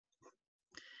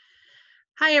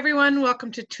Hi, everyone.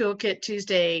 Welcome to Toolkit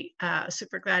Tuesday.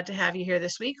 Super glad to have you here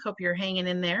this week. Hope you're hanging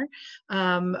in there.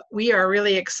 We are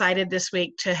really excited this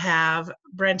week to have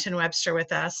Brenton Webster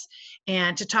with us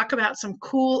and to talk about some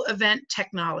cool event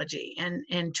technology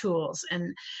and tools.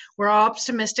 And we're all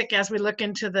optimistic as we look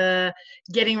into the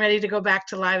getting ready to go back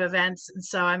to live events. And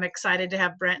so I'm excited to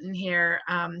have Brenton here.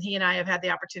 He and I have had the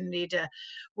opportunity to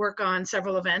work on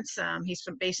several events. He's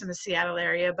based in the Seattle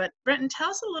area. But Brenton,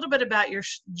 tell us a little bit about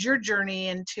your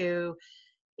journey into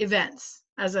events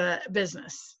as a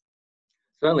business.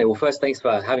 Certainly. Well, first, thanks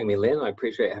for having me, Lynn. I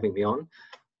appreciate having me on.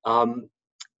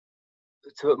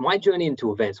 So my journey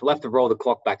into events, we'll have to roll the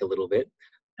clock back a little bit.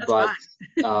 That's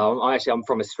fine. I'm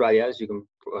from Australia, as people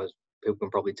can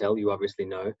probably tell. You obviously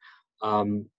know.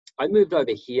 I moved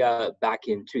over here back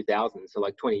in 2000, so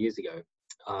like 20 years ago,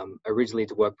 originally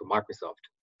to work for Microsoft,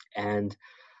 and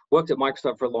worked at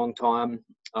Microsoft for a long time.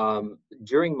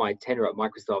 During my tenure at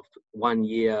Microsoft, 1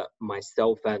 year,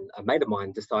 myself and a mate of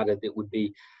mine decided it would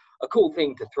be a cool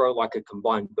thing to throw like a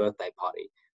combined birthday party,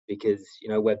 because, you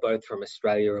know, we're both from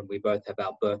Australia and we both have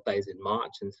our birthdays in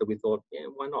March. And so we thought, yeah,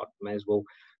 why not? May as well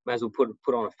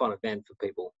put on a fun event for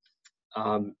people.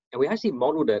 And we actually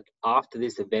modeled it after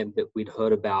this event that we'd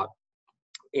heard about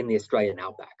in the Australian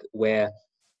outback, where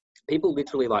people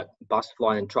literally like bus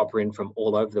fly and chopper in from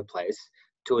all over the place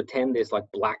to attend this like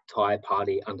black tie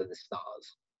party under the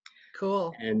stars.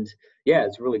 Cool. And yeah,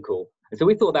 it's really cool. And so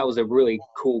we thought that was a really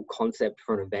cool concept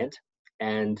for an event.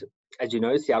 And as you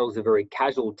know, Seattle's a very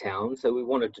casual town, so we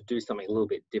wanted to do something a little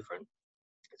bit different.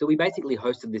 So we basically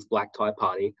hosted this black tie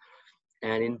party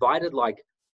and invited like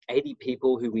 80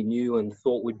 people who we knew and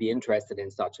thought would be interested in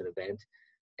such an event.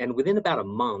 And within about a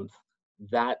month,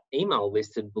 that email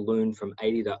list had ballooned from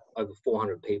 80 to over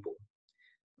 400 people.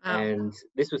 Wow. And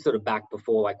this was sort of back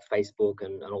before like Facebook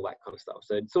and all that kind of stuff.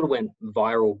 So it sort of went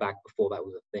viral back before that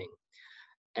was a thing.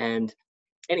 And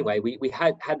anyway, we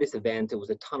had this event. It was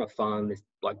a ton of fun, this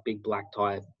like big black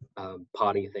tie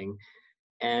party thing.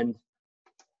 And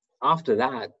after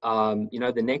that, you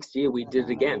know, the next year we did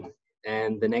it again.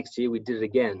 And the next year we did it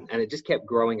again. And it just kept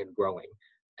growing and growing.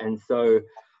 And so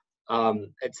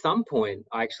at some point,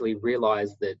 I actually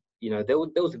realized that, you know, there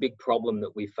was a big problem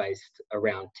that we faced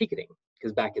around ticketing.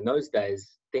 Because back in those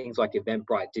days, things like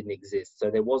Eventbrite didn't exist.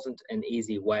 So there wasn't an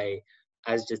easy way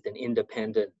as just an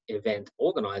independent event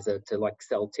organizer to like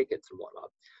sell tickets and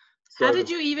whatnot. So, how did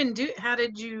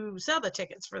you sell the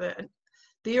tickets for the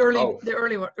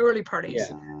early parties?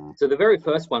 Yeah. So the very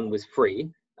first one was free.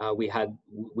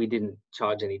 We didn't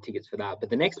charge any tickets for that. But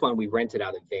the next one, we rented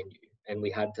out a venue and we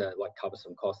had to like cover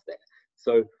some costs there.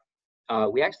 So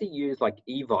we actually used like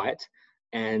Evite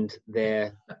and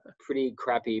their pretty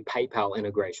crappy PayPal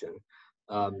integration.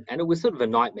 And it was sort of a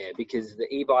nightmare because the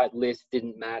Evite list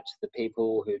didn't match the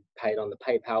people who paid on the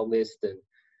PayPal list. And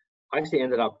I actually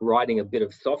ended up writing a bit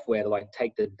of software to like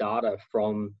take the data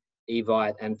from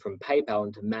Evite and from PayPal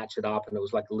and to match it up. And it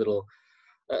was like a little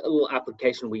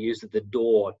application we used at the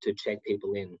door to check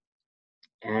people in.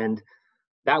 And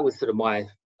that was sort of my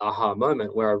aha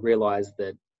moment where I realized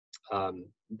that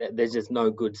there's just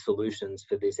no good solutions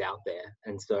for this out there.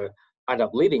 And so I ended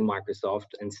up leaving Microsoft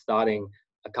and starting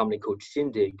a company called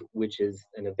Shindig, which is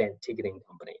an event ticketing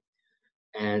company,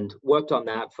 and worked on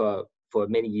that for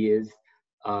many years.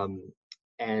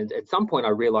 And at some point I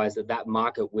realized that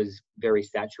market was very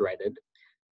saturated.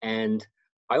 And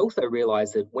I also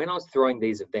realized that when I was throwing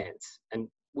these events, and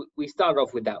we started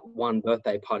off with that one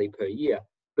birthday party per year,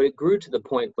 but it grew to the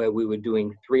point where we were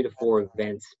doing 3 to 4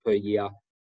 events per year,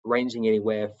 ranging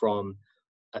anywhere from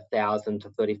 1,000 to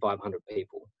 3,500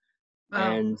 people.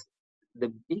 Wow. And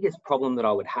the biggest problem that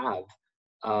I would have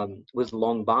was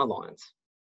long bar lines.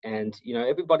 And, you know,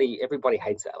 everybody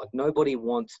hates that. Like nobody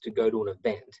wants to go to an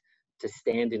event to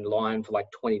stand in line for like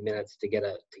 20 minutes to get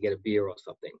a beer or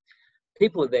something.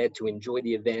 People are there to enjoy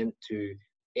the event, to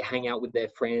hang out with their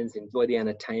friends, enjoy the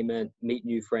entertainment, meet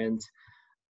new friends.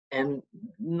 And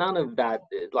none of that,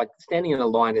 like standing in a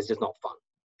line is just not fun.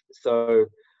 So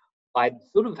I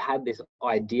sort of had this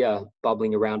idea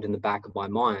bubbling around in the back of my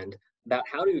mind about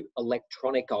how to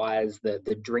electronicize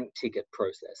the drink ticket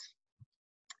process.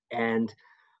 And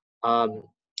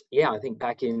yeah, I think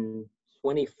back in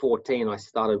 2014, I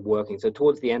started working. So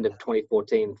towards the end of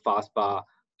 2014, FastBar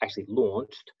actually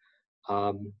launched.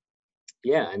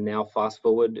 Yeah, and now fast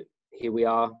forward, here we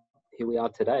are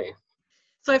today.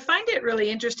 So I find it really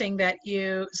interesting that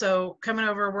so coming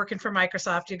over working for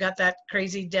Microsoft, you got that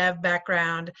crazy dev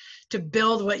background to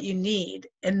build what you need.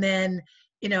 And then,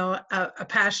 you know, a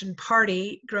passion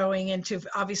party growing into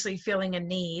obviously feeling a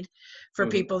need for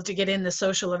people to get in the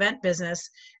social event business.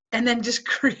 and then just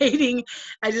creating,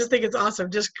 I just think it's awesome.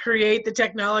 Just create the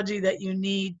technology that you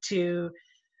need to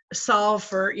solve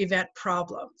for event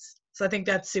problems. So I think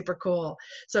that's super cool.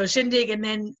 So Shindig, and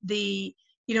then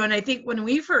and I think when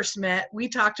we first met, we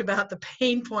talked about the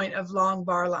pain point of long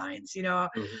bar lines.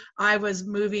 Mm-hmm. I was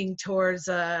moving towards,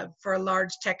 for a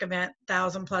large tech event,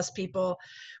 1,000+ people,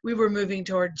 we were moving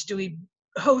towards, do we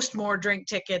host more drink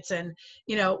tickets and,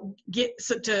 get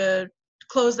to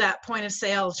close that point of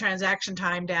sale transaction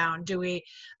time down? Do we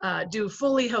do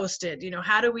fully hosted?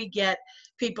 How do we get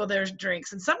people their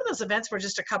drinks? And some of those events were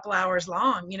just a couple hours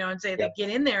long, and say they get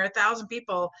in there 1,000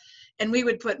 people, and we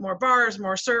would put more bars,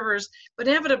 more servers, but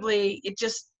inevitably it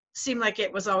just seemed like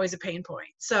it was always a pain point.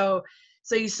 So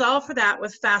you solve for that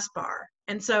with FastBar.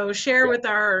 And so share with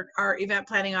our event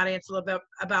planning audience a little bit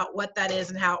about what that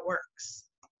is and how it works.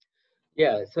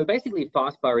 Yeah, so basically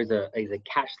FastBar is a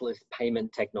cashless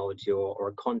payment technology or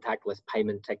a contactless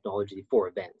payment technology for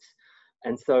events.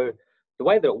 And so the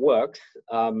way that it works,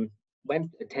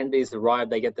 when attendees arrive,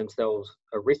 they get themselves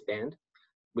a wristband,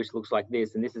 which looks like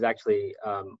this. And this is actually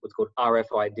what's called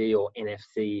RFID or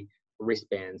NFC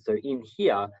wristband. So in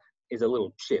here is a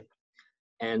little chip.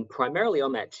 And primarily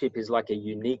on that chip is like a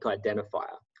unique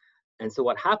identifier. And so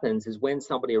what happens is when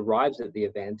somebody arrives at the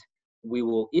event, we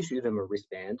will issue them a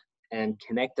wristband and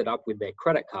connect it up with their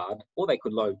credit card, or they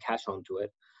could load cash onto it.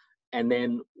 And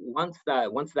then once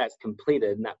that's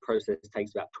completed, and that process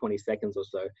takes about 20 seconds or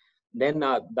so, then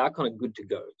they're kind of good to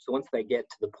go. So once they get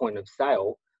to the point of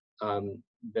sale,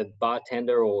 the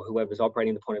bartender or whoever's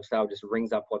operating the point of sale just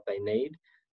rings up what they need,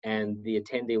 and the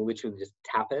attendee will literally just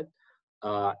tap it,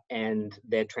 and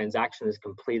their transaction is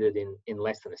completed in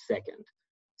less than a second.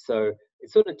 So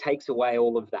it sort of takes away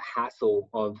all of the hassle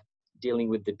of dealing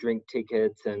with the drink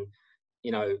tickets. And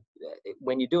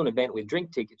when you do an event with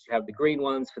drink tickets, you have the green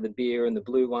ones for the beer and the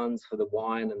blue ones for the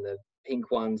wine and the pink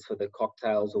ones for the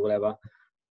cocktails or whatever.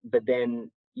 But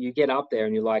then you get up there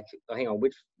and you're like, oh, hang on,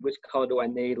 which color do I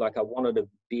need? Like, I wanted a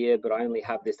beer, but I only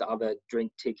have this other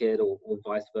drink ticket, or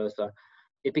vice versa.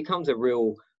 It becomes a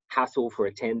real hassle for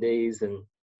attendees, and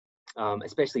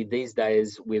especially these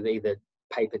days with either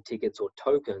paper tickets or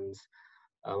tokens.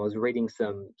 I was reading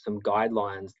some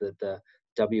guidelines that the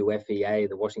WFEA,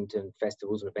 the Washington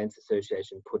Festivals and Events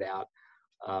Association, put out,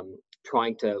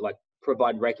 trying to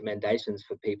provide recommendations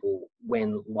for people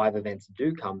when live events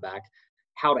do come back,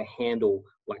 how to handle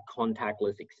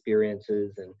contactless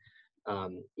experiences.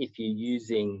 And if you're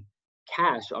using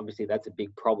cash, obviously that's a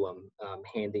big problem.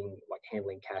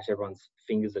 Handling cash, everyone's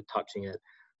fingers are touching it,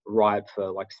 ripe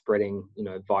for spreading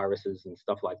viruses and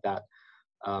stuff like that.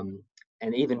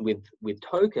 And even with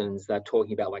tokens, they're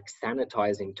talking about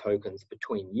sanitizing tokens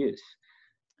between use.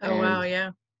 Oh, and wow, yeah.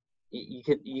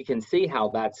 You can see how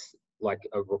that's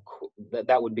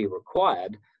that would be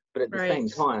required, but at the same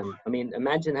time, I mean,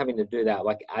 imagine having to do that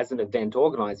as an event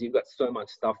organizer. You've got so much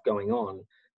stuff going on,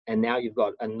 and now you've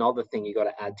got another thing you got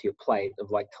to add to your plate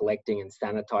of collecting and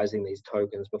sanitizing these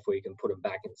tokens before you can put them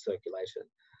back in circulation.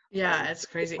 Yeah, it's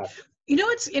crazy.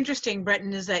 What's interesting,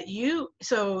 Brenton, is that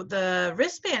so the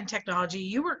wristband technology,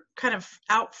 you were kind of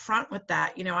out front with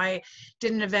that. I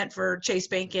did an event for Chase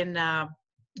Bank in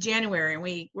January, and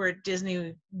we were at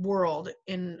Disney World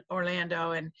in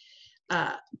Orlando, and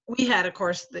we had, of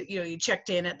course, you checked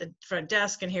in at the front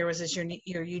desk, and here was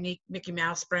your unique Mickey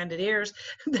Mouse branded ears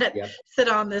that sit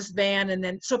on this band. And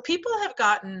then, so people have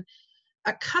gotten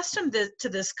accustomed to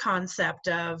this concept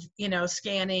of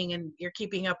scanning, and you're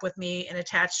keeping up with me and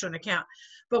attached to an account.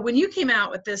 But when you came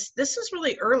out with this was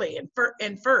really early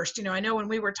and first. I know when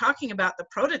we were talking about the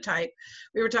prototype,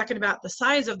 we were talking about the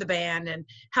size of the band and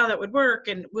how that would work,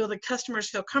 and will the customers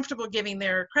feel comfortable giving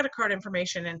their credit card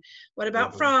information, and what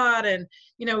about fraud, and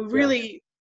really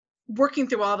working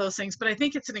through all those things. But I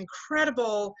think it's an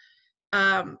incredible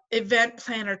event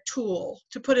planner tool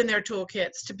to put in their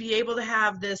toolkits, to be able to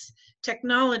have this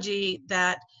technology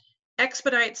that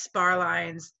expedites bar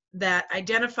lines, that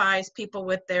identifies people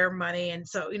with their money. And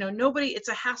so, it's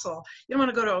a hassle. You don't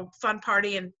want to go to a fun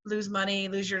party and lose money,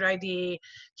 lose your ID,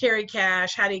 carry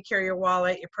cash. How do you carry your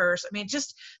wallet, your purse? I mean, it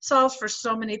just solves for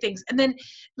so many things. And then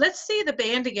let's see the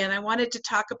band again. I wanted to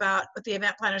talk about with the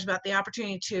event planners about the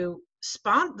opportunity to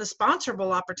the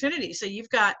sponsorable opportunity. So you've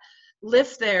got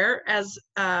Lyft there as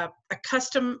a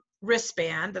custom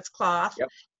wristband that's cloth.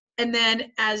 And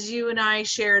then, as you and I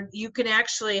shared, you can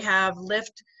actually have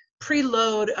Lyft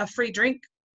preload a free drink,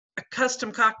 a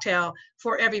custom cocktail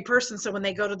for every person. So when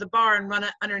they go to the bar and run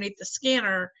it underneath the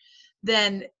scanner,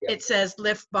 then it says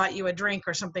Lyft bought you a drink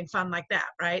or something fun like that,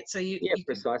 right? So you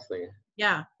precisely.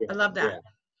 I love that.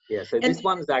 So this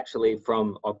one's actually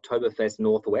from Oktoberfest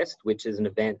Northwest, which is an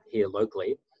event here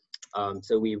locally.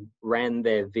 So we ran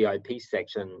their VIP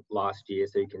section last year,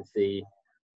 so you can see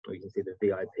the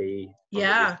VIP on the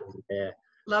Yeah, wristband there,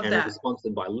 love and it that. was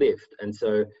sponsored by Lyft. And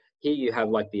so here you have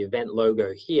like the event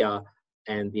logo here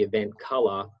and the event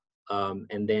color,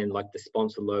 and then like the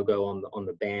sponsor logo on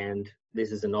the band.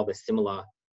 This is another similar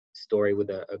story with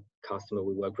a customer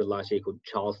we worked with last year called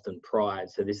Charleston Pride.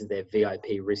 So this is their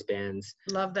VIP wristbands,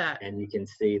 Love that. and you can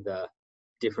see the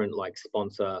different like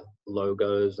sponsor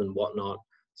logos and whatnot.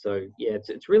 So yeah,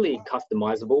 it's really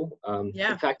customizable.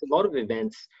 Yeah. In fact, a lot of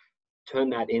events turn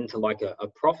that into like a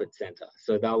profit center.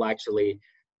 So they'll actually,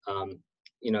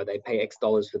 they pay X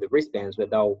dollars for the wristbands,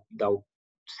 but they'll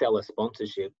sell a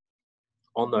sponsorship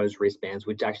on those wristbands,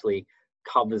 which actually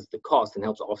covers the cost and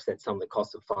helps offset some of the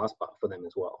costs of FastBar for them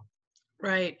as well.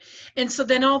 Right. And so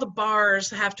then all the bars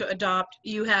have to adopt,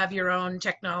 you have your own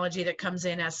technology that comes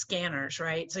in as scanners,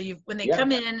 right? So when they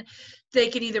come in, they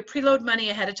can either preload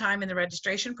money ahead of time in the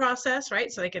registration process,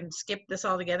 right? So they can skip this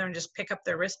all together and just pick up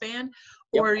their wristband,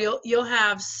 or you'll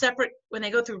have separate, when they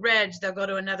go through reg, they'll go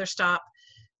to another stop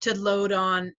to load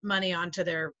on money onto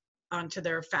their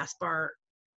FastBar,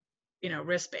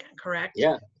 wristband, correct?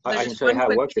 Yeah, So I can show you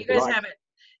how it works if you guys like. have it.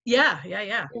 Yeah.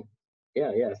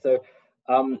 Yeah. So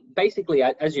basically,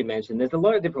 as you mentioned, there's a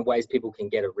lot of different ways people can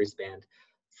get a wristband.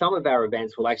 Some of our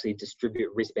events will actually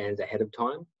distribute wristbands ahead of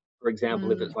time. For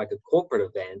example, if it's like a corporate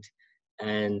event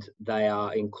and they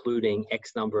are including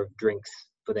X number of drinks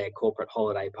for their corporate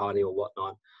holiday party or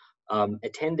whatnot,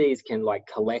 attendees can like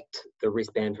collect the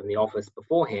wristband from the office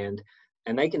beforehand,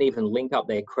 and they can even link up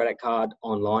their credit card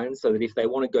online so that if they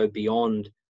want to go beyond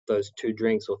those 2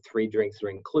 drinks or 3 drinks are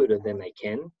included, then they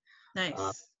can.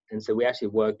 Nice. And so we actually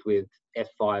worked with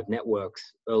F5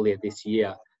 Networks earlier this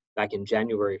year, back in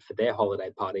January, for their holiday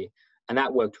party. And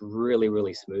that worked really,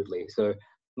 really smoothly. So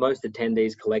most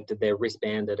attendees collected their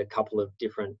wristband at a couple of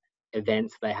different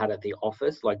events they had at the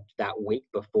office, like that week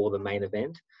before the main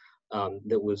event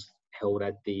that was held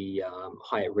at the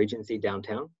Hyatt Regency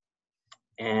downtown.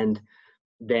 And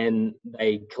then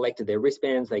they collected their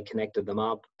wristbands, they connected them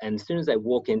up. And as soon as they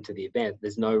walk into the event,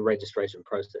 there's no registration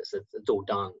process. It's all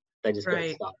done. They just got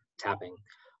to start tapping.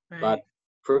 Right. But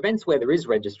for events where there is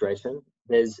registration,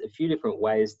 there's a few different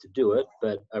ways to do it,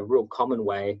 but a real common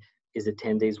way is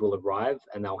attendees will arrive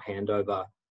and they'll hand over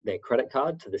their credit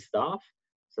card to the staff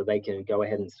so they can go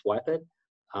ahead and swipe it.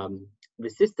 The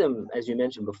system, as you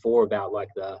mentioned before, about like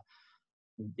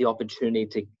the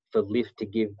opportunity for Lyft to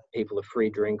give people a free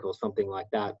drink or something like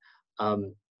that,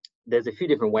 there's a few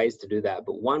different ways to do that,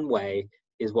 but one way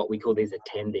is what we call these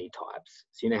attendee types.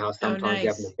 So you know how sometimes you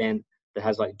have an event that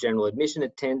has like general admission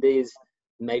attendees,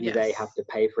 maybe they have to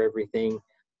pay for everything.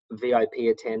 VIP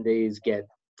attendees get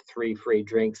 3 free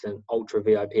drinks and ultra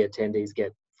VIP attendees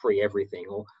get free everything,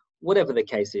 or whatever the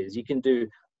case is. You can do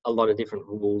a lot of different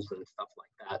rules and stuff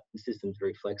like that. The system's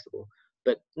very flexible.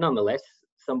 But nonetheless,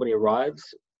 somebody arrives,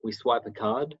 we swipe a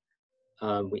card,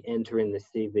 we enter in the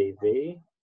CVV,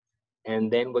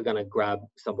 and then we're going to grab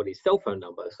somebody's cell phone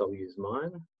number. So I'll use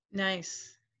mine.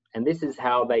 Nice. And this is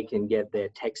how they can get their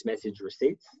text message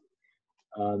receipts.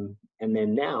 And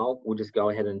then now we'll just go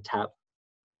ahead and tap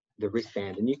the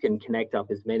wristband, and you can connect up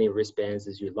as many wristbands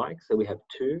as you like. So we have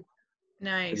 2.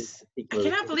 Nice. I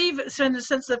cannot believe since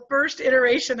the first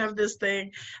iteration of this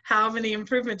thing, how many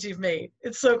improvements you've made.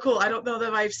 It's so cool. I don't know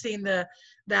that I've seen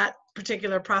that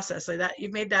particular process like that.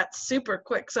 You've made that super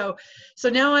quick. So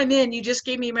now I'm in. You just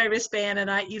gave me my wristband,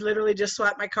 and you literally just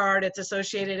swap my card. It's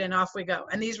associated, and off we go.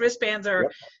 And these wristbands are,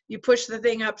 you push the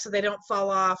thing up so they don't fall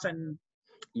off. And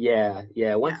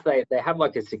once they have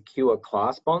like a secure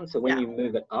clasp on, so when you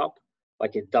move it up,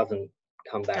 like it doesn't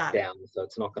come back down, so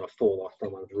it's not going to fall off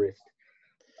someone's wrist.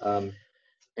 And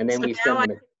then so we send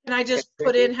them can I just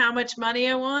put in how much money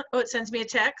I want? Oh, it sends me a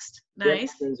text.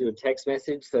 Nice. It sends you a text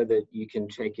message so that you can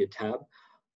check your tab.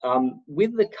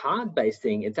 With the card-based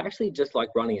thing, it's actually just like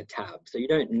running a tab. So you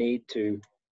don't need to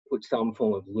put some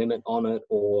form of limit on it,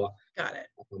 or got it.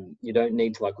 You don't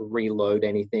need to like reload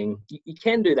anything. You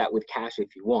can do that with cash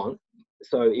if you want.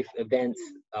 So if events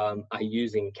are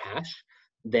using cash,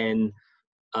 then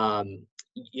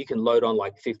you can load on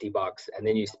like $50 and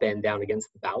then you spend down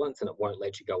against the balance and it won't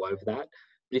let you go over that.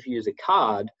 But if you use a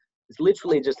card, it's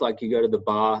literally just like you go to the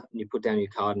bar and you put down your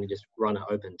card and you just run an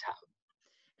open tab.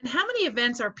 And how many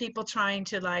events are people trying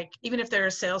to, like, even if they're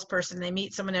a salesperson, they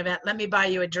meet someone at an event, let me buy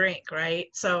you a drink, right?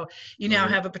 So you now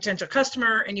have a potential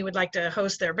customer and you would like to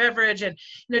host their beverage, and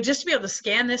just to be able to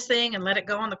scan this thing and let it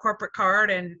go on the corporate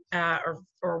card and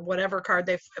or whatever card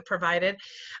they've provided.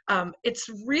 It's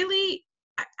really,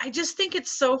 I just think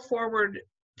it's so forward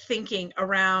thinking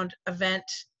around event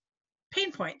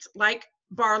pain points like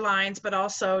bar lines, but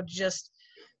also just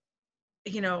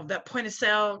that point of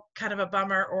sale kind of a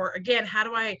bummer? Or again, how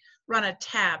do I run a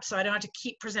tab so I don't have to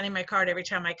keep presenting my card every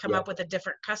time I come up with a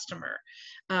different customer?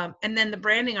 And then the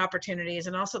branding opportunities,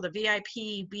 and also the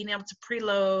VIP, being able to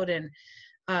preload. And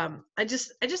I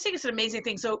just think it's an amazing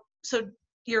thing. So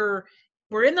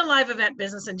we're in the live event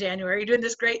business in January. You're doing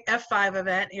this great F5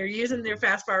 event. You're using your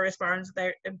FastBar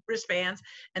wristbands,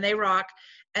 and they rock.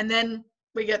 And then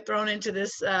we get thrown into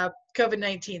this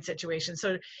COVID-19 situation.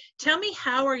 So tell me,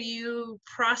 how are you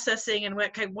processing, and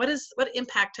what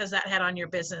impact has that had on your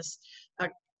business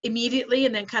immediately,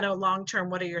 and then kind of long-term,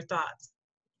 what are your thoughts?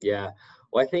 Yeah,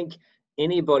 well, I think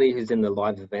anybody who's in the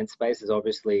live event space is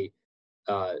obviously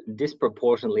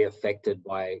disproportionately affected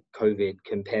by COVID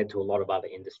compared to a lot of other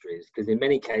industries, because in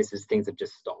many cases things have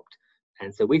just stopped.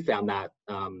 And so we found that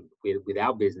with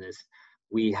our business,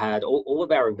 we had all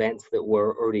of our events that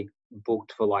were already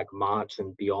booked for like March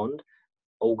and beyond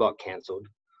all got cancelled.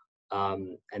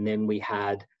 And then we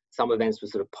had some events were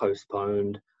sort of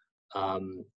postponed,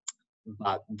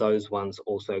 but those ones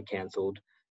also cancelled.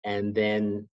 And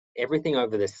then everything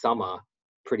over the summer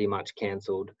pretty much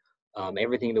cancelled.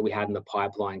 Everything that we had in the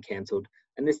pipeline cancelled.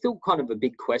 And there's still kind of a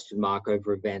big question mark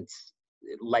over events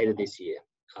later this year.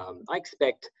 I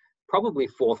expect probably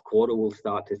fourth quarter we'll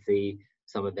start to see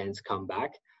some events come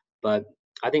back. But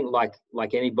I think like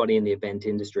anybody in the event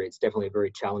industry, it's definitely a very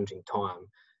challenging time.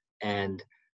 And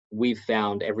we've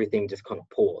found everything just kind of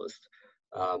paused.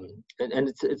 And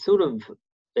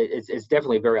it's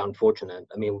definitely very unfortunate.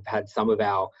 I mean, we've had some of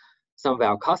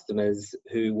our customers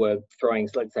who were throwing,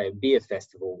 let's say, a beer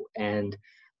festival, and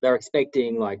they're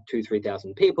expecting like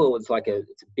 2,000-3,000 people. It's a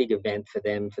big event for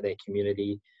them, for their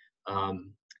community.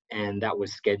 And that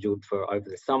was scheduled for over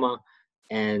the summer.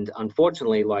 And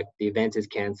unfortunately, like, the event is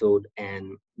cancelled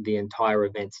and the entire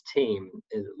events team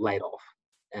is laid off.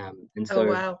 And so,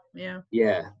 oh, wow.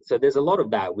 Yeah. So there's a lot of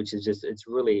that, which is it's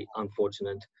really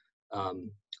unfortunate.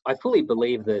 I fully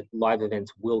believe that live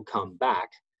events will come back,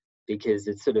 because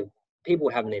it's sort of, people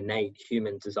have an innate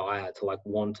human desire to like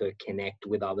want to connect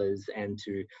with others, and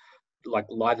to like,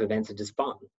 live events are just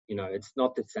fun. It's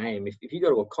not the same. If you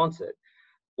go to a concert,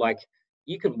 like,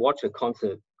 you can watch a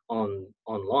concert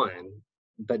online,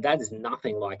 but that is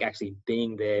nothing like actually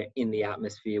being there in the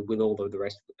atmosphere with all of the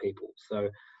rest of the people. So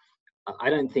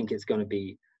I don't think it's going to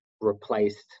be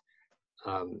replaced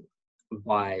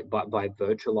by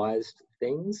virtualized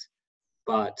things,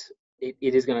 but it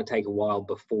is going to take a while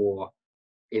before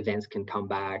events can come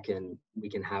back and we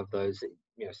can have those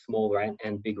smaller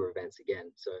and bigger events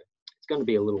again. So it's going to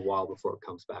be a little while before it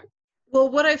comes back. Well,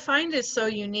 what I find is so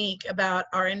unique about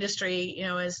our industry,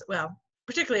 is, well,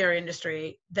 particularly our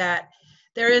industry, that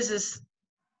there is this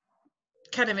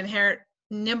kind of inherent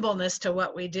nimbleness to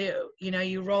what we do.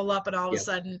 You roll up and all of a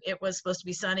sudden it was supposed to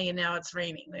be sunny and now it's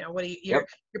raining. What do you're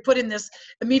put in this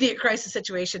immediate crisis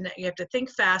situation that you have to think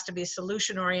fast and be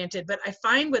solution oriented. But I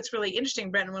find what's really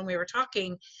interesting, Brenton, when we were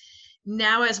talking,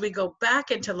 now as we go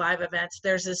back into live events,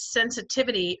 there's this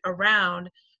sensitivity around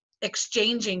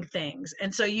exchanging things.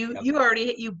 And so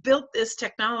you built this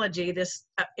technology, this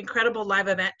incredible live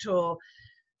event tool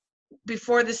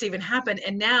before this even happened.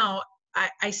 And now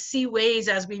I see ways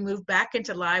as we move back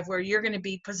into live where you're going to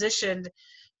be positioned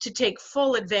to take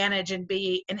full advantage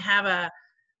and have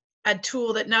a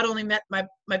tool that not only met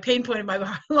my pain point of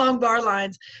my long bar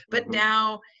lines, but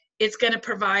now it's going to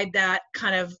provide that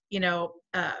kind of,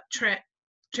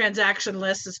 transaction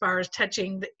list as far as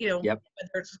touching, whether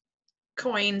it's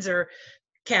coins or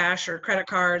cash or credit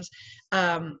cards.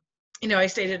 I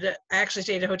actually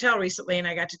stayed at a hotel recently, and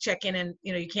I got to check in, and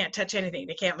you can't touch anything.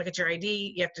 They can't look at your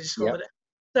ID. You have to just hold it.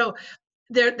 So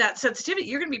that sensitivity,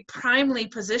 you're going to be primely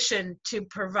positioned to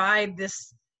provide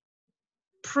this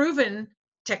proven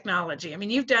technology. I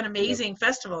mean, you've done amazing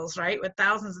festivals, right, with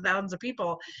thousands and thousands of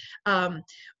people. I'm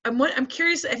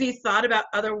curious, have you thought about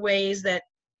other ways that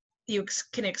you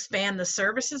can expand the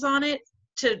services on it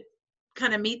to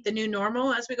kind of meet the new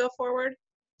normal as we go forward?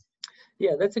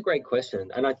 Yeah, that's a great question.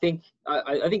 And I think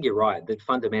you're right, that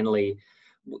fundamentally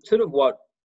sort of what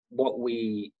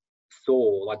we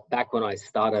saw, like back when I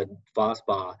started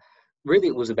FastBar, really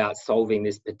it was about solving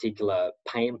this particular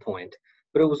pain point,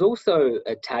 but it was also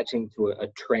attaching to a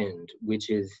trend, which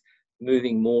is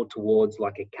moving more towards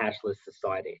like a cashless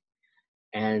society.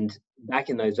 And back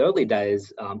in those early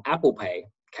days, Apple Pay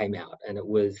came out, and it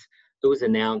was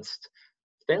announced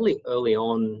fairly early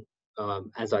on,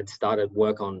 as I'd started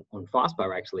work on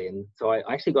FastBar, actually. And so I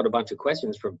actually got a bunch of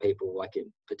questions from people, like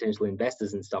potential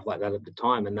investors and stuff like that at the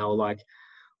time. And they were like,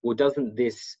 well, doesn't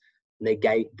this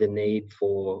negate the need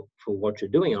for what you're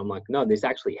doing? And I'm like, no, this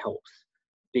actually helps,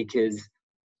 because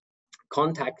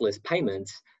contactless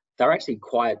payments, they're actually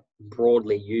quite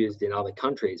broadly used in other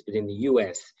countries, but in the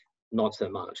US, not so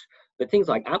much. But things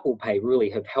like Apple Pay really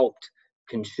have helped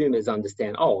consumers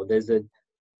understand, oh,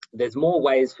 there's more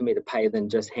ways for me to pay than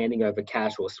just handing over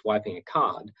cash or swiping a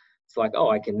card. It's like, oh,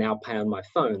 I can now pay on my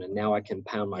phone, and now I can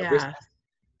pay on my wrist.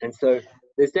 And so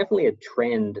there's definitely a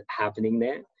trend happening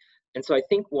there. And so I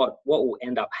think what will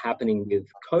end up happening with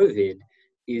COVID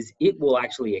is it will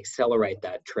actually accelerate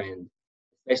that trend,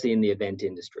 especially in the event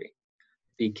industry.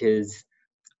 Because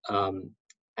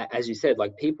as you said,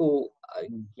 like people,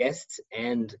 guests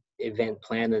and event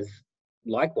planners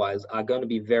likewise are going to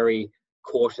be very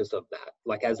cautious of that.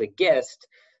 Like as a guest,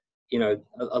 you know,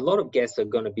 a lot of guests are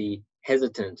going to be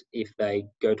hesitant if they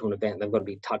go to an event. They've got to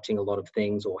be touching a lot of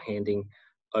things or handing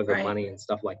over money and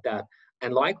stuff like that.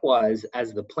 And likewise,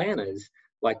 as the planners,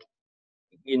 like,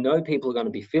 you know, people are going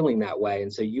to be feeling that way.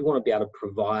 And so you want to be able to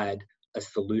provide a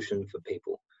solution for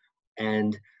people.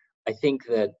 And I think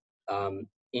that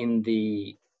in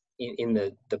the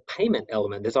payment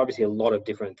element, there's obviously a lot of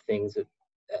different things that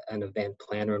an event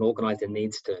planner and organizer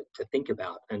needs to think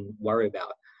about and worry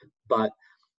about. But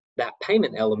that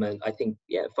payment element, I think,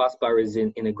 yeah, FastBar is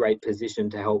in a great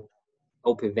position to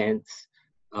help events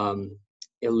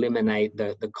eliminate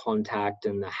the contact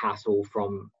and the hassle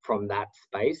from that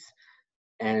space.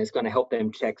 And it's going to help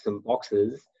them check some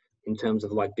boxes in terms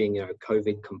of like being, you know,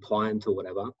 COVID compliant or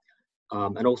whatever.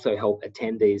 And also help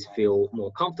attendees feel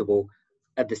more comfortable.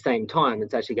 At the same time,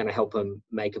 it's actually going to help them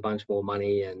make a bunch more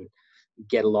money and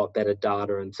get a lot better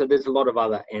data. And so there's a lot of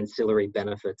other ancillary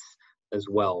benefits as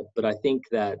well. But I think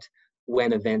that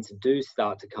when events do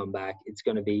start to come back, it's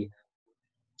going to be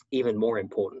even more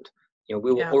important. You know,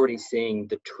 we were already seeing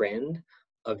the trend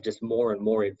of just more and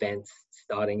more events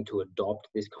starting to adopt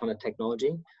this kind of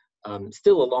technology.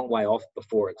 Still a long way off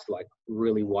before it's like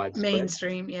really widespread.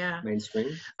 Mainstream.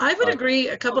 Mainstream. I would agree.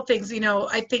 A couple things, you know,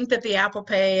 I think that the Apple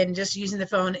Pay and just using the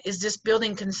phone is just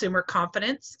building consumer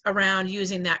confidence around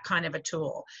using that kind of a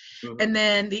tool. And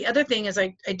then the other thing is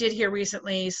I did hear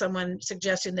recently someone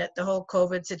suggesting that the whole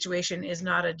COVID situation is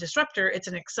not a disruptor, it's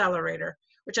an accelerator,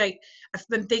 which I've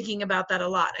been thinking about that a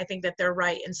lot. I think that they're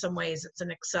right in some ways. It's an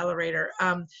accelerator.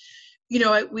 You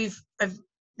know, I've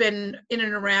been in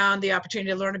and around the opportunity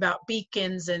to learn about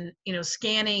beacons and, you know,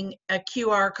 scanning a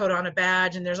QR code on a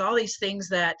badge. And there's all these things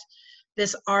that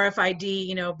this RFID,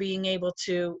 you know, being able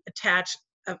to attach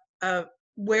a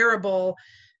wearable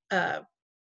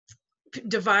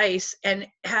device and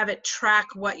have it track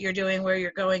what you're doing, where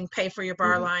you're going, pay for your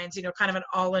bar lines, you know, kind of an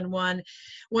all-in-one.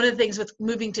 One of the things with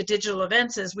moving to digital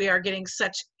events is we are getting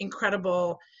such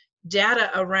incredible data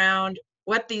around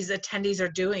what these attendees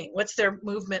are doing. What's their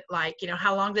movement like? You know,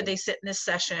 how long did they sit in this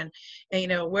session? And, you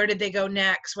know, where did they go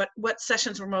next? What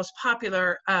sessions were most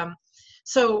popular?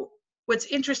 So what's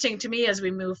interesting to me as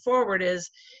we move forward is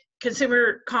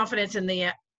consumer confidence in the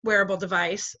wearable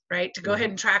device, right? To go ahead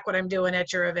and track what I'm doing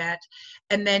at your event.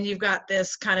 And then you've got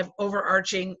this kind of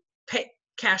overarching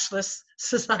cashless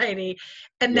society.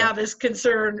 And now this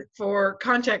concern for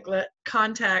contact,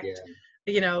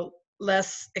 you know,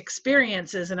 less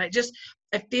experiences. And I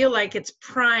feel like it's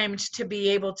primed to be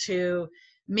able to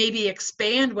maybe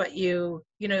expand what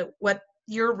what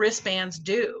your wristbands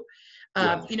do.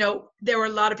 You know, there were a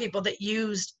lot of people that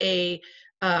used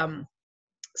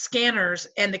scanners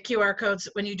and the QR codes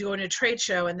when you do in a trade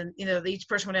show, and then, you know, each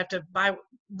person would have to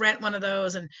rent one of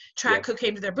those and track who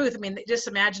came to their booth. I mean, just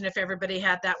imagine if everybody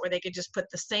had that, where they could just put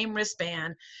the same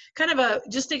wristband,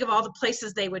 just think of all the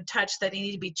places they would touch that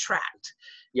need to be tracked,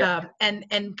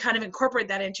 and kind of incorporate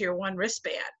that into your one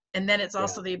wristband. And then it's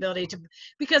also the ability to,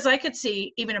 because I could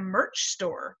see even a merch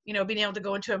store, you know, being able to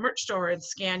go into a merch store and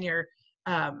scan your,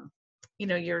 you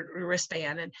know, your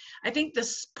wristband. And I think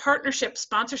this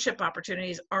sponsorship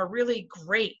opportunities are really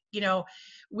great. You know,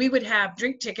 we would have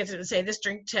drink tickets that would say, this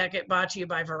drink ticket brought to you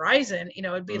by Verizon. You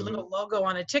know, it'd be a little logo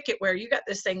on a ticket where you got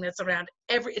this thing that's around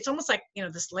it's almost like, you know,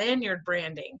 this lanyard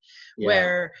branding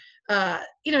where,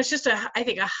 you know, it's just I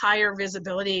think a higher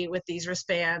visibility with these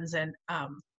wristbands. And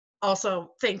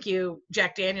also thank you,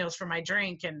 Jack Daniels, for my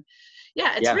drink. And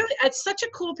it's such a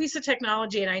cool piece of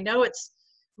technology. And I know it's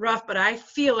rough, but I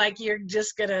feel like you're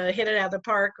just gonna hit it out of the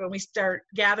park when we start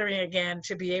gathering again,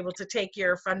 to be able to take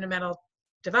your fundamental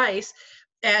device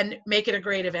and make it a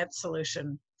great event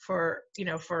solution for, you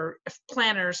know, for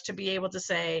planners to be able to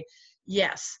say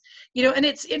yes. You know, and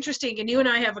it's interesting, and you and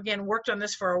I have again worked on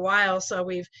this for a while, so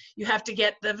you have to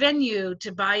get the venue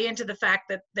to buy into the fact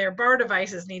that their bar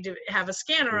devices need to have a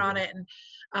scanner on it.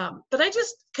 And but I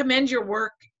just commend your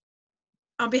work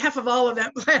on behalf of all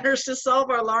event planners to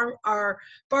solve our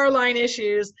bar line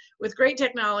issues with great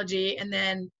technology, and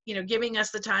then, you know, giving us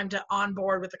the time to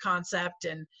onboard with the concept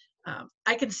and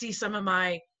I can see some of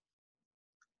my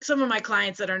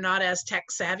clients that are not as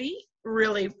tech savvy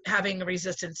really having a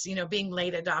resistance, being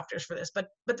late adopters for this, but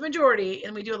the majority,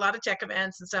 and we do a lot of tech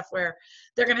events and stuff where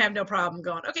they're going to have no problem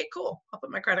going, okay, cool, I'll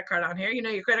put my credit card on here.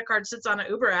 Your credit card sits on an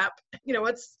Uber app.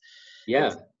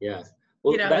 Yeah.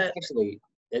 Well, that's that, actually,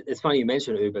 it's funny you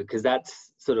mentioned Uber, because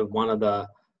that's sort of one of the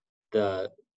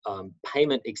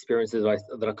payment experiences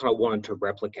that I kind of wanted to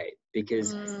replicate,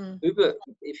 because Uber,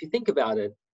 if you think about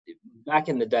it, back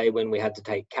in the day when we had to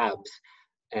take cabs,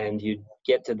 and you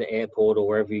get to the airport or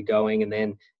wherever you're going, and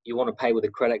then you want to pay with a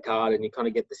credit card, and you kind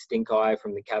of get the stink eye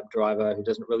from the cab driver who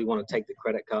doesn't really want to take the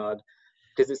credit card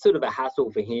because it's sort of a hassle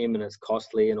for him and it's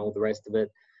costly and all the rest of it.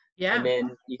 yeah. And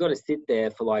then you got to sit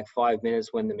there for like 5 minutes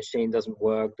when the machine doesn't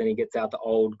work. Then he gets out the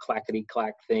old clackety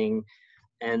clack thing,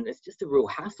 and it's just a real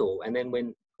hassle. And then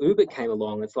when Uber came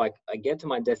along, it's like I get to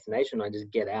my destination, I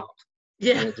just get out,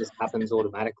 and it just happens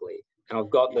automatically. And I've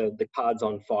got the cards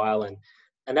on file, and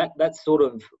that's sort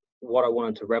of what I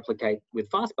wanted to replicate with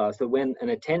FastBar. So when an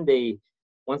attendee,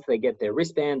 once they get their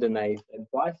wristband and they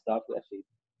buy stuff, we actually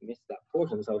missed that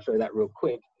portion, so I'll show you that real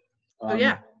quick.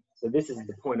 So this is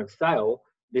the point of sale.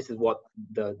 This is what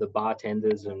the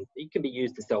bartenders, and it can be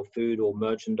used to sell food or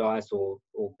merchandise or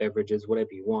beverages, whatever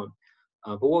you want.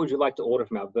 But what would you like to order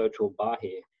from our virtual bar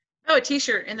here? Oh, a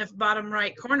t-shirt in the bottom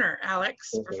right corner,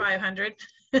 Alex, for 500.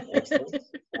 Excellent.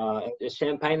 Is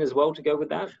champagne as well to go with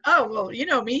that? Oh, well, you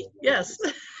know me. Yes.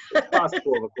 It's past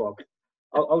 12 o'clock.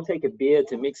 I'll take a beer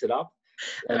to mix it up.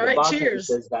 And all right, the bartender cheers.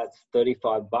 says that's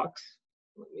 $35.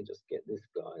 Let me just get this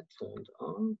guy turned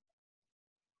on.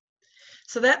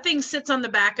 So that thing sits on the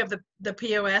back of the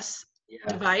POS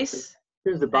device. As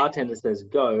soon as the bartender says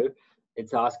go,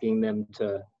 it's asking them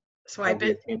to swipe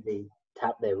it. Attendee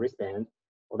tap their wristband.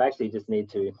 Well, they actually just need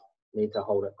to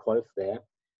hold it close there.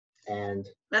 And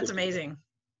that's amazing.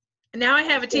 And now I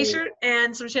have a t-shirt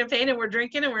and some champagne, and we're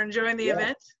drinking and we're enjoying the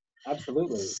event.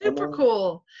 Absolutely. Super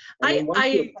cool. Go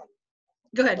ahead.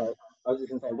 I was just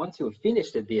going to say, once you're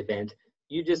finished at the event,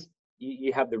 you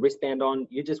have the wristband on,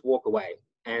 you just walk away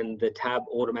and the tab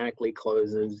automatically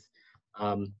closes,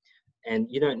 and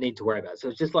you don't need to worry about it. So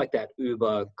it's just like that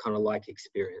Uber kind of like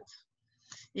experience.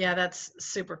 Yeah, that's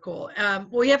super cool. Well,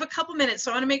 we have a couple minutes,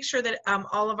 so I want to make sure that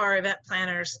all of our event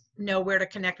planners know where to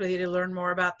connect with you to learn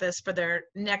more about this for their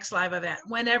next live event,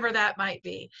 whenever that might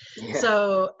be. Yeah.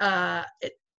 So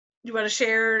you want to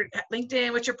share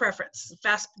LinkedIn? What's your preference?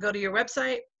 Go to your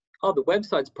website? Oh, the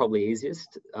website's probably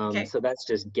easiest. Okay. So that's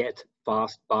just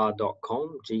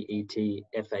getfastbar.com,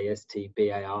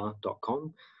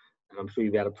 getfastbar.com. And I'm sure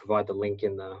you'll be able to provide the link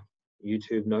in the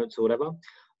YouTube notes or whatever.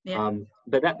 Yeah.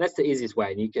 But that's the easiest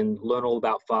way, and you can learn all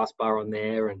about FastBar on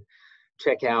there and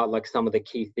check out like some of the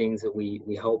key things that we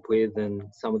help with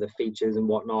and some of the features and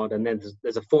whatnot. And then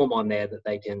there's a form on there that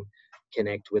they can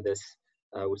connect with us,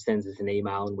 which sends us an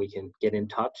email, and we can get in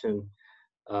touch. And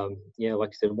like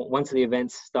I said, once the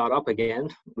events start up again,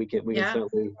 we can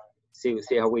certainly see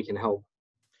how we can help.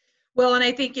 Well, and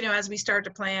I think, as we start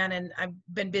to plan, and I've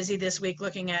been busy this week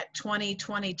looking at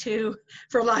 2022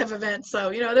 for live events. So,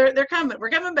 they're coming. We're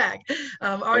coming back.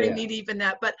 Already knee deep in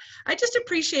that. But I just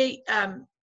appreciate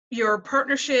your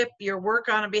partnership, your work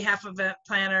on behalf of event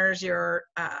planners, your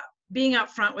being up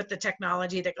front with the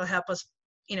technology that will help us,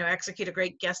 execute a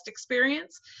great guest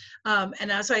experience.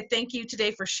 And so I thank you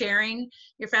today for sharing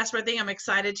your FastBar thing. I'm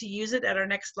excited to use it at our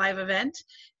next live event.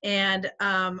 And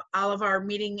all of our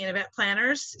meeting and event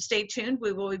planners, stay tuned.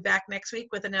 We will be back next week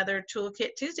with another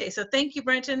Toolkit Tuesday. So thank you,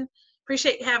 Brenton.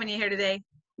 Appreciate having you here today.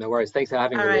 No worries. Thanks for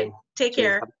having me. All right. Take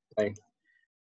care. Bye.